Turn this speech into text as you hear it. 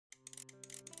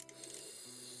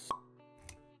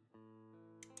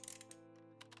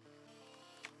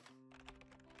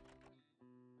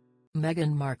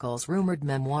Meghan Markle's rumored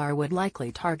memoir would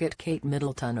likely target Kate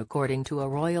Middleton, according to a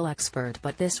royal expert,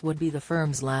 but this would be the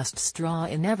firm's last straw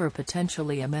in ever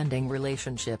potentially amending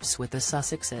relationships with the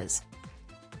Sussexes.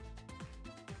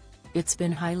 It's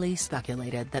been highly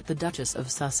speculated that the Duchess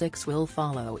of Sussex will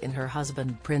follow in her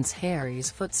husband Prince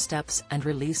Harry's footsteps and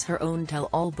release her own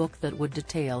tell-all book that would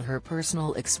detail her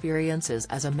personal experiences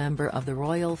as a member of the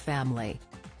royal family.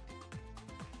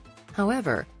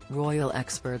 However, royal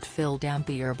expert Phil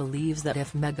Dampier believes that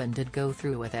if Meghan did go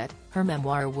through with it, her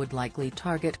memoir would likely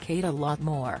target Kate a lot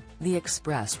more, The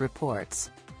Express reports.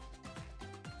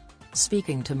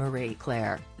 Speaking to Marie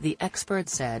Claire, the expert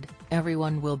said,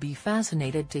 "Everyone will be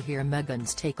fascinated to hear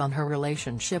Meghan's take on her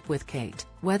relationship with Kate,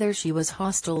 whether she was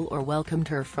hostile or welcomed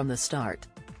her from the start.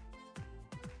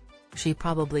 She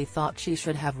probably thought she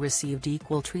should have received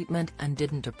equal treatment and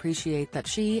didn't appreciate that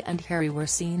she and Harry were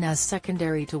seen as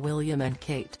secondary to William and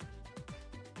Kate."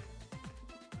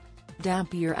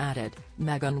 Dampier added,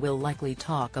 "Meghan will likely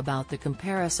talk about the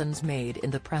comparisons made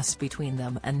in the press between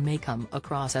them and may come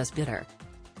across as bitter."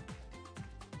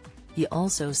 He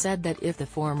also said that if the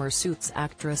former Suits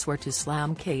actress were to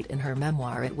slam Kate in her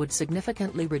memoir, it would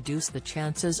significantly reduce the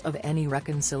chances of any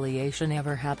reconciliation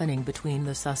ever happening between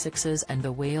the Sussexes and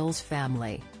the Wales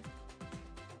family.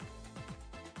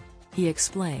 He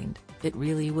explained, "It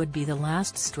really would be the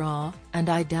last straw, and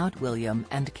I doubt William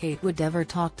and Kate would ever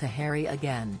talk to Harry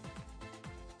again."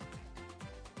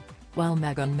 While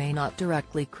Meghan may not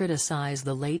directly criticize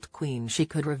the late Queen, she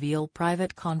could reveal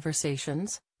private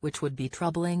conversations, which would be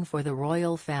troubling for the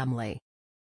royal family.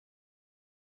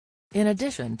 In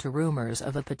addition to rumors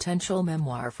of a potential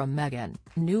memoir from Meghan,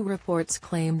 new reports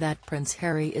claim that Prince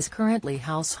Harry is currently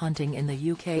house hunting in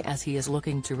the UK as he is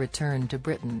looking to return to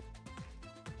Britain.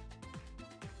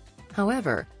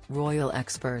 However, royal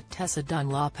expert Tessa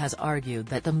Dunlop has argued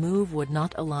that the move would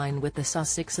not align with the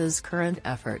Sussexes' current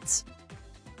efforts.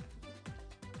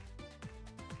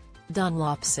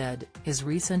 Dunlop said, "His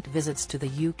recent visits to the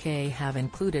UK have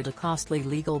included a costly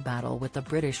legal battle with the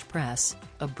British press,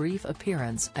 a brief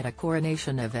appearance at a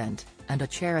coronation event, and a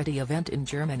charity event in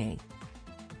Germany.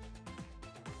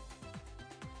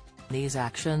 These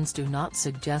actions do not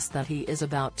suggest that he is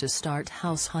about to start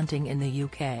house hunting in the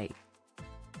UK."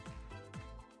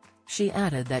 She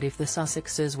added that if the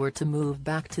Sussexes were to move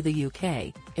back to the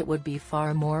UK, it would be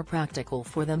far more practical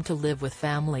for them to live with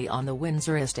family on the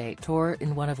Windsor estate or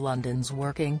in one of London's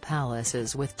working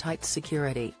palaces with tight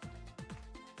security.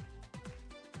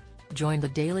 Join the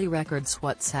Daily Record's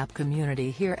WhatsApp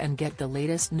community here and get the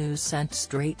latest news sent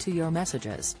straight to your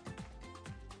messages.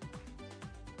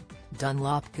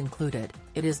 Dunlop concluded,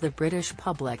 "It is the British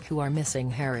public who are missing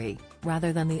Harry,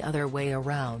 rather than the other way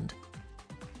around."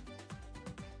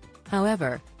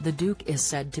 However, the Duke is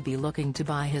said to be looking to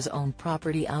buy his own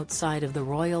property outside of the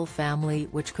royal family,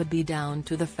 which could be down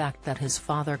to the fact that his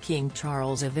father King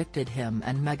Charles evicted him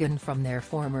and Meghan from their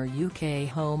former UK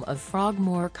home of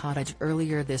Frogmore Cottage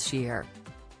earlier this year.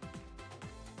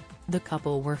 The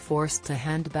couple were forced to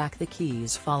hand back the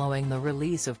keys following the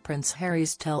release of Prince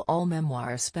Harry's tell-all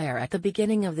memoir Spare at the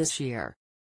beginning of this year.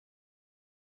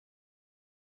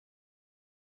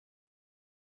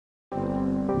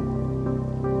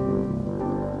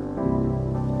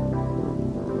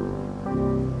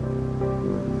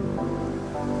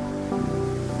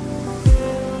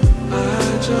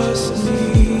 Just need